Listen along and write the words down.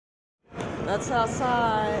That's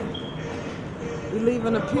outside. We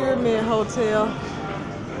leaving the Pyramid Hotel.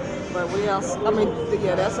 But we also, I mean,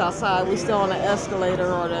 yeah, that's outside. We still on the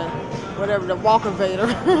escalator or the, whatever, the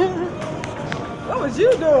walk-avator. What was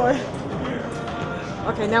you doing?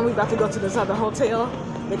 Okay, now we about to go to this other hotel,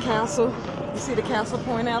 the castle. You see the castle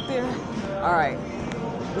point out there? All right.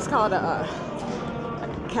 It's called a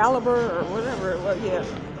Caliber or whatever. Well, yeah,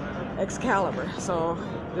 Excalibur. So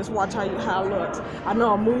just watch how it looks. I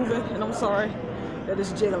know I'm moving, and I'm sorry that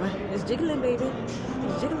it's jiggling. It's jiggling, baby.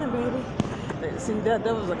 It's jiggling, baby. See, that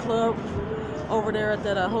was a club over there at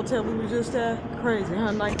that hotel we were just at. Crazy,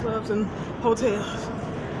 huh? Nightclubs and hotels.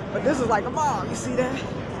 But this is like a mall. You see that?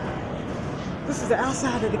 This is the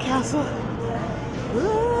outside of the castle.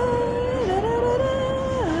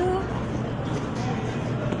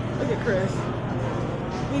 Look at Chris.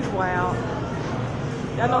 He's wild.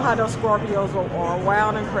 Y'all know how those Scorpios are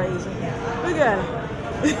wild and crazy. Look at him.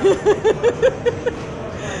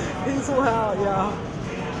 He's wild, y'all.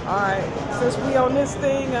 Alright, since we on this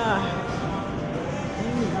thing,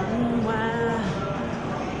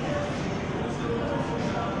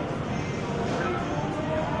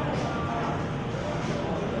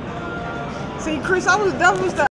 see, Chris, that was the